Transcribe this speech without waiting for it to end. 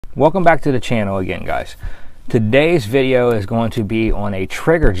Welcome back to the channel again, guys. Today's video is going to be on a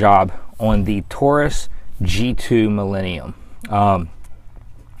trigger job on the Taurus G2 Millennium. I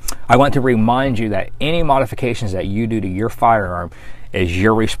want to remind you that any modifications that you do to your firearm is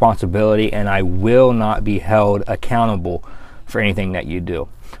your responsibility, and I will not be held accountable for anything that you do.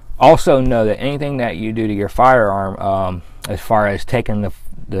 Also know that anything that you do to your firearm, as far as taking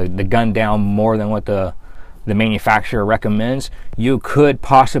the gun down more than what the manufacturer recommends, you could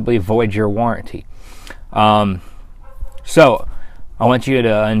possibly void your warranty. So I want you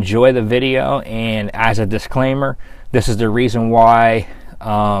to enjoy the video, and as a disclaimer, this is the reason why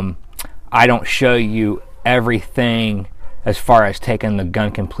I don't show you everything as far as taking the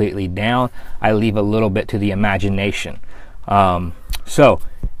gun completely down. I leave a little bit to the imagination. So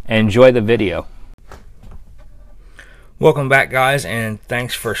enjoy the video. Welcome back, guys, and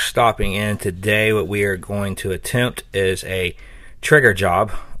thanks for stopping in. Today what we are going to attempt is a trigger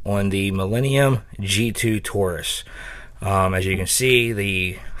job on the Millennium G2 Taurus. As you can see,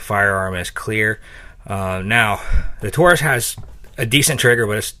 the firearm is clear. Now the Taurus has a decent trigger,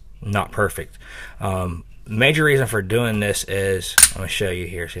 but it's not perfect. Major reason for doing this is, I'm going to show you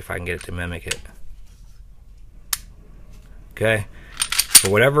here, see if I can get it to mimic it. Okay, for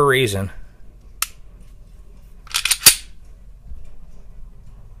whatever reason,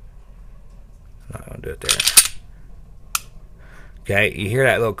 I'm not going to do it there. Okay, you hear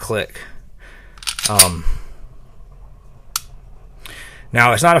that little click.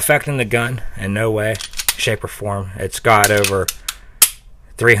 Now it's not affecting the gun in no way, shape, or form. It's got over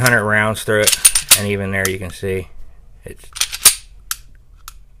 300 rounds through it, and even there you can see it's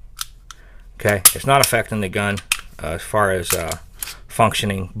okay. It's not affecting the gun as far as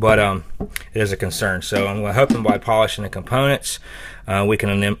functioning, but it is a concern. So I'm hoping by polishing the components we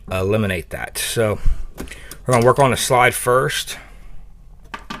can eliminate that. So we're going to work on the slide first.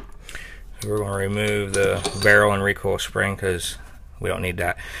 We're going to remove the barrel and recoil spring because we don't need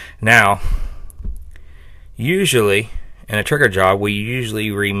that. Now, usually in a trigger job, we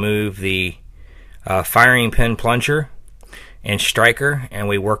usually remove the firing pin plunger and striker, and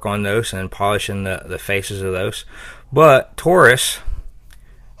we work on those and polishing the faces of those. But Taurus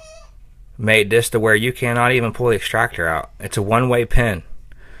made this to where you cannot even pull the extractor out. It's a one-way pin.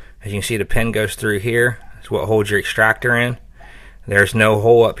 As you can see, the pin goes through here. It's what holds your extractor in. There's no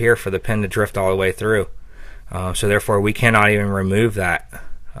hole up here for the pin to drift all the way through. So therefore we cannot even remove that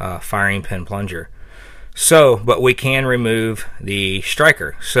firing pin plunger. So, but we can remove the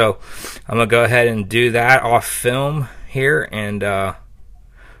striker. So I'm gonna go ahead and do that off film here, and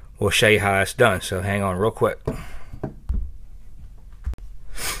we'll show you how that's done. So hang on real quick.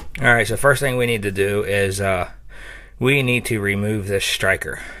 Alright, so first thing we need to do is we need to remove this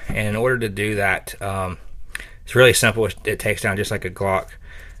striker. And in order to do that, it's really simple. It takes down just like a Glock.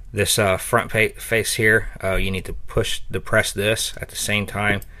 This front face here, you need to depress this at the same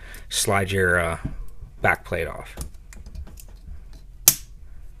time, slide your back plate off.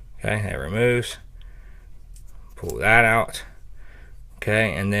 Okay, that removes. Pull that out.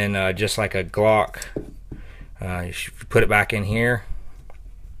 Okay, and then just like a Glock, you should put it back in here.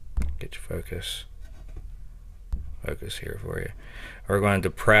 Get your focus here for you. We're going to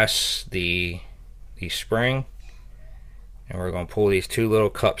depress the spring, and we're going to pull these two little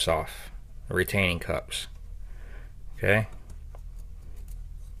cups off, the retaining cups. Okay,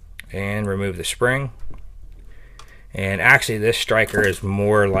 and remove the spring. And actually this striker is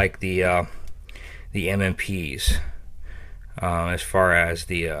more like the MMPs as far as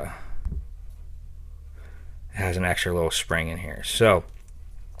it has an extra little spring in here. So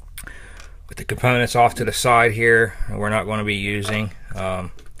with the components off to the side here, we're not going to be using,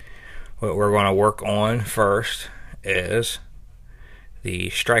 what we're going to work on first is the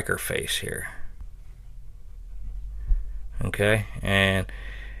striker face here. Okay, and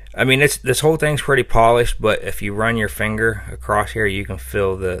I mean, this whole thing's pretty polished, but if you run your finger across here, you can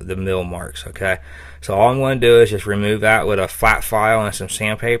feel the mill marks. Okay, so all I'm going to do is just remove that with a flat file and some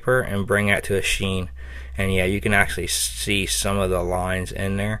sandpaper and bring that to a sheen. And yeah, you can actually see some of the lines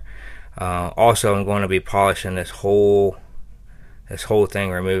in there. Also, I'm going to be polishing this whole thing,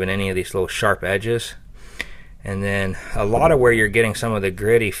 removing any of these little sharp edges. And then a lot of where you're getting some of the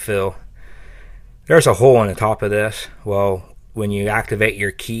gritty fill, there's a hole in the top of this. Well, when you activate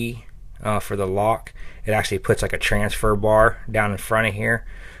your key for the lock, it actually puts like a transfer bar down in front of here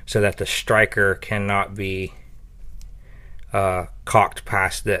so that the striker cannot be cocked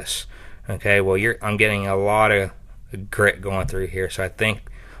past this. Okay, well I'm getting a lot of grit going through here, so I think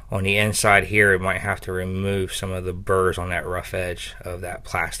on the inside here it might have to remove some of the burrs on that rough edge of that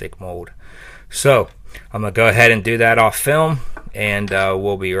plastic mold. So I'm going to go ahead and do that off film, and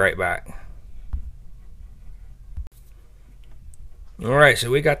we'll be right back. Alright, so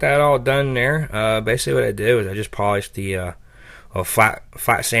we got that all done there. Basically what I did was I just polished the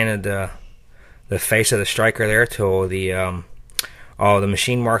flat sanded the face of the striker there till all the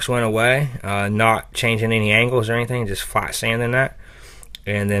machine marks went away, not changing any angles or anything, just flat sanding that,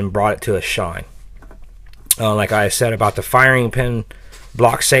 and then brought it to a shine. Like I said about the firing pin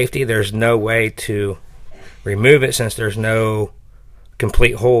block safety, there's no way to remove it since there's no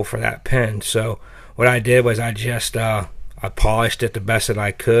complete hole for that pin. So what I did was I just I polished it the best that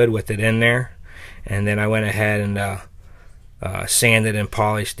I could with it in there, and then I went ahead and sanded and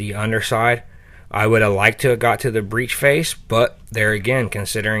polished the underside. I would have liked to have got to the breech face, but there again,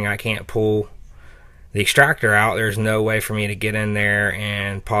 considering I can't pull the extractor out, there's no way for me to get in there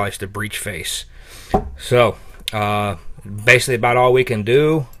and polish the breech face. So basically about all we can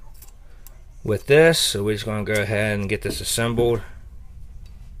do with this. So we're just going to go ahead and get this assembled.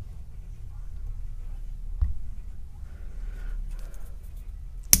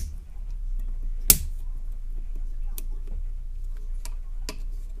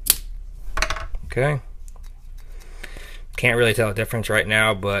 Okay, can't really tell the difference right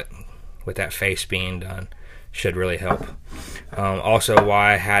now, but with that face being done, should really help. Also,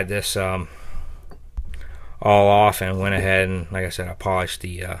 why I had this all off and went ahead and, like I said, I polished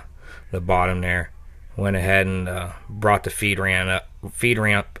the bottom there. Went ahead and brought the feed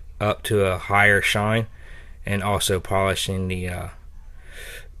ramp up to a higher shine, and also polishing the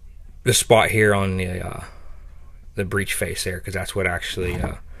spot here on the breech face there, because that's what actually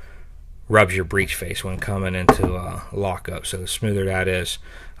rubs your breech face when coming into lockup. So the smoother that is,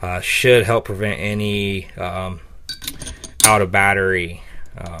 should help prevent any out of battery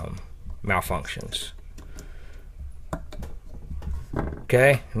malfunctions.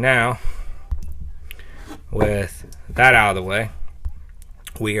 Okay, now with that out of the way,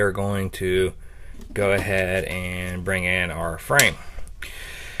 we are going to go ahead and bring in our frame.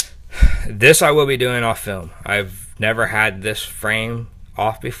 This I will be doing off film. I've never had this frame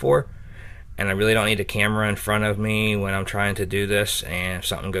off before, and I really don't need a camera in front of me when I'm trying to do this, and if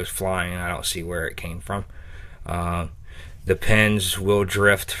something goes flying, I don't see where it came from. The pins will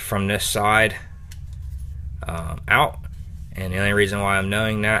drift from this side out, and the only reason why I'm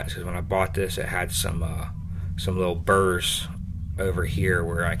knowing that is because when I bought this, it had some little burrs over here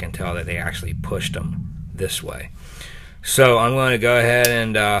where I can tell that they actually pushed them this way. So I'm going to go ahead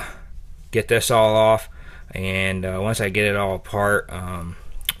and get this all off, and once I get it all apart,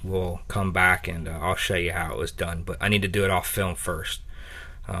 we'll come back and I'll show you how it was done, but I need to do it off film first.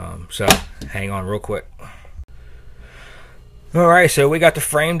 So hang on real quick. Alright, so we got the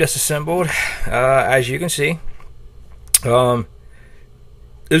frame disassembled. As you can see, it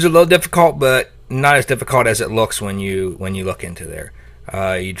was a little difficult, but not as difficult as it looks when you look into there.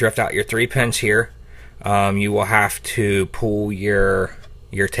 You drift out your 3 pins here. You will have to pull your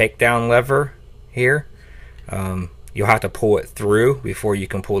takedown lever here. You'll have to pull it through before you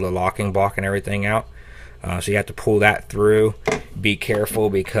can pull the locking block and everything out. So you have to pull that through. Be careful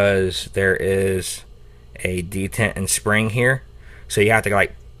because there is a detent and spring here. So you have to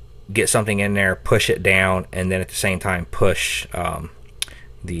like get something in there, push it down, and then at the same time push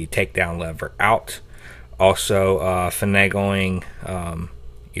the takedown lever out. Also finagling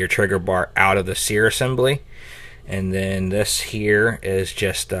your trigger bar out of the sear assembly. And then this here is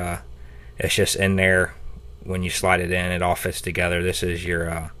just it's just in there. When you slide it in, it all fits together. This is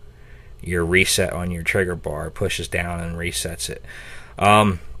your reset on your trigger bar. It pushes down and resets it.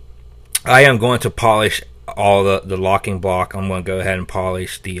 I am going to polish all the locking block. I'm going to go ahead and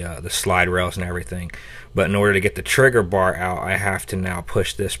polish the slide rails and everything. But in order to get the trigger bar out, I have to now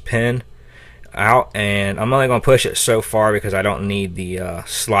push this pin out, and I'm only going to push it so far because I don't need the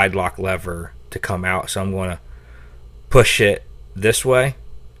slide lock lever to come out. So I'm going to push it this way.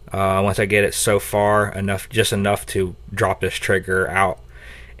 Once I get it so far, just enough to drop this trigger out,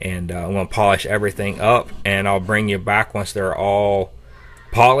 and I'm going to polish everything up, and I'll bring you back once they're all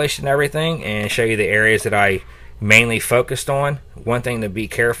polished and everything, and show you the areas that I mainly focused on. One thing to be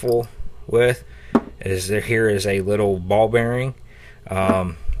careful with is that here is a little ball bearing.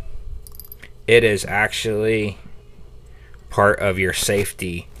 It is actually part of your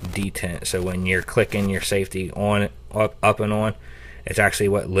safety detent, so when you're clicking your safety on up and on, it's actually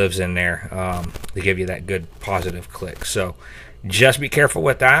what lives in there to give you that good positive click. So just be careful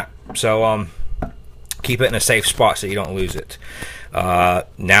with that. So keep it in a safe spot so you don't lose it. Now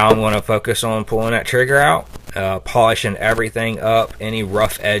I'm going to focus on pulling that trigger out, polishing everything up, any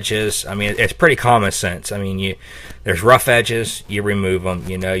rough edges. I mean, it's pretty common sense. I mean, there's rough edges, you remove them.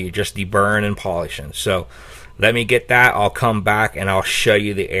 You know, you just deburring and polishing. So let me get that. I'll come back and I'll show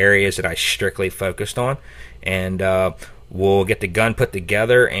you the areas that I strictly focused on, and we'll get the gun put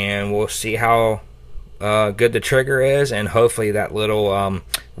together and we'll see how good the trigger is, and hopefully that little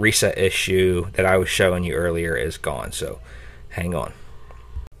reset issue that I was showing you earlier is gone. So hang on.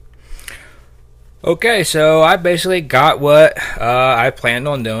 Okay, so I basically got what I planned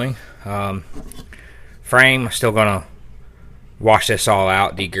on doing. Frame, still gonna wash this all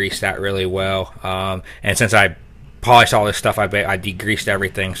out, degrease that really well, and since I polished all this stuff, I degreased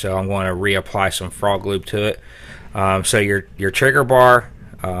everything, so I'm going to reapply some Froglube to it. So your trigger bar,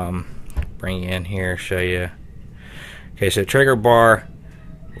 bring you in here, show you. Okay, so trigger bar,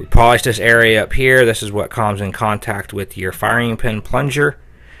 we polished this area up here. This is what comes in contact with your firing pin plunger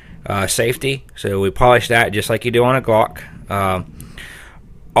safety. So we polish that just like you do on a Glock.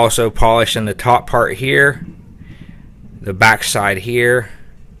 Also polishing the top part here, the back side here,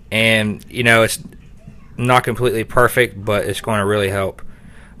 and you know, it's not completely perfect, but it's going to really help.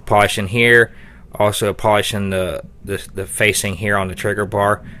 Polishing here, also polishing the facing here on the trigger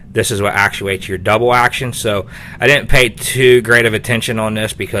bar. This is what actuates your double action. So I didn't pay too great of attention on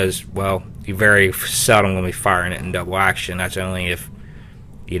this because, well, you very seldom going to be firing it in double action. That's only if,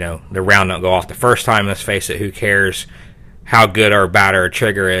 you know, the round don't go off the first time. Let's face it, who cares how good or bad our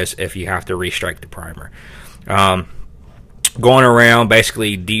trigger is if you have to restrike the primer. Going around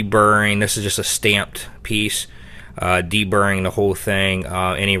basically deburring. This is just a stamped piece. Deburring the whole thing.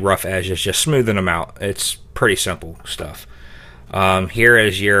 Any rough edges, just smoothing them out. It's pretty simple stuff. Here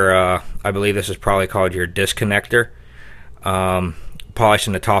is your, I believe this is probably called your disconnector.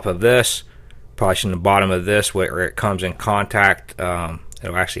 Polishing the top of this, polishing the bottom of this where it comes in contact.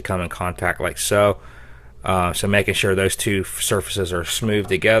 It'll actually come in contact like so. So making sure those two surfaces are smooth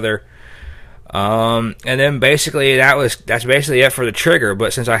together. And then basically that's basically it for the trigger.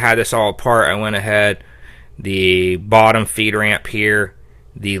 But since I had this all apart, I went ahead, the bottom feed ramp here,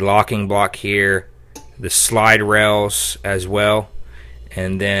 the locking block here, the slide rails as well,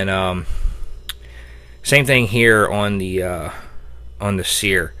 and then same thing here on the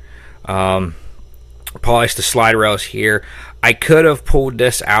sear. Polished the slide rails here. I could have pulled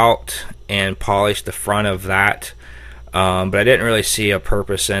this out and polished the front of that, but I didn't really see a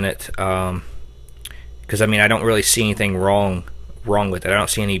purpose in it, because I mean, I don't really see anything wrong with it. I don't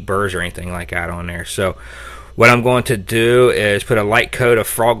see any burrs or anything like that on there. So what I'm going to do is put a light coat of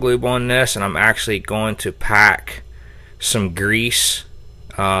Froglube on this, and I'm actually going to pack some grease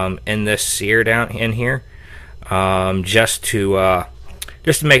in this sear down in here, just to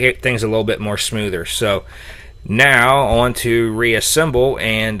make things a little bit more smoother. So now on to reassemble,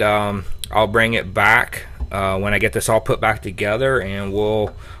 and I'll bring it back when I get this all put back together, and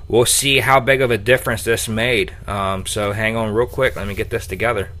we'll see how big of a difference this made. So hang on real quick, let me get this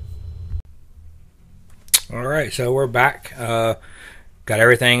together. Alright, so we're back. Got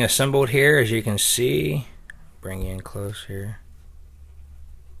everything assembled here, as you can see. Bring you in close here.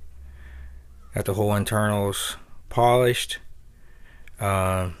 Got the whole internals polished.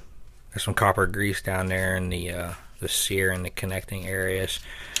 There's some copper grease down there in the sear and the connecting areas,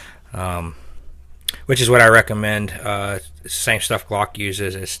 which is what I recommend. Same stuff Glock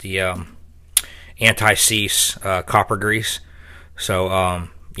uses. It's the anti-seize copper grease. So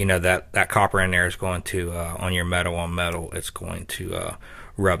you know, that copper in there is going to on your metal on metal, it's going to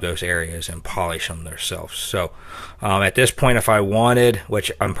rub those areas and polish them themselves. So at this point, if I wanted, which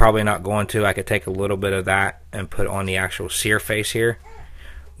I'm probably not going to, I could take a little bit of that and put on the actual sear face here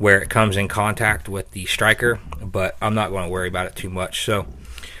where it comes in contact with the striker, but I'm not going to worry about it too much. So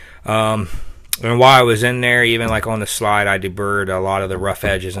and while I was in there, even like on the slide, I deburred a lot of the rough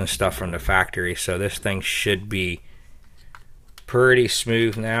edges and stuff from the factory. So this thing should be pretty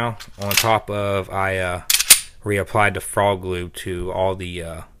smooth now. On top of, I reapplied the Froglube to all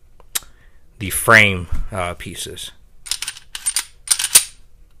the frame pieces.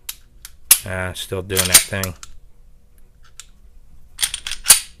 Still doing that thing.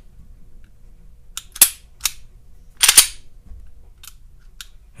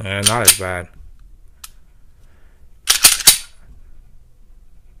 Not as bad.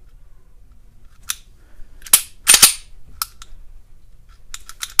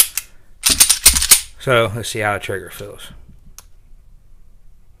 So let's see how the trigger feels.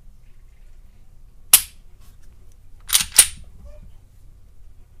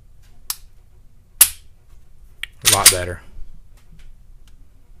 A lot better.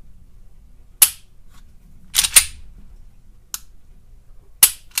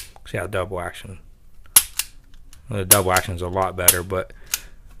 See how double action The double action is a lot better, but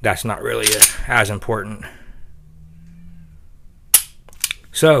that's not really as important.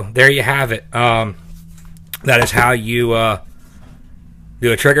 So there you have it. That is how you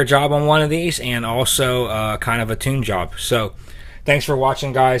do a trigger job on one of these, and also kind of a tune job. So thanks for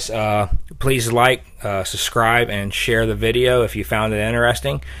watching, guys. Please like, subscribe, and share the video if you found it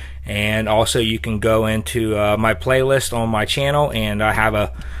interesting. And also you can go into my playlist on my channel, and I have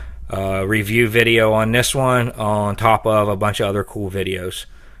a review video on this one on top of a bunch of other cool videos.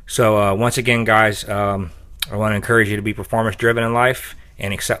 So once again, guys, I want to encourage you to be performance driven in life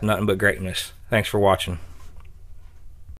and accept nothing but greatness. Thanks for watching.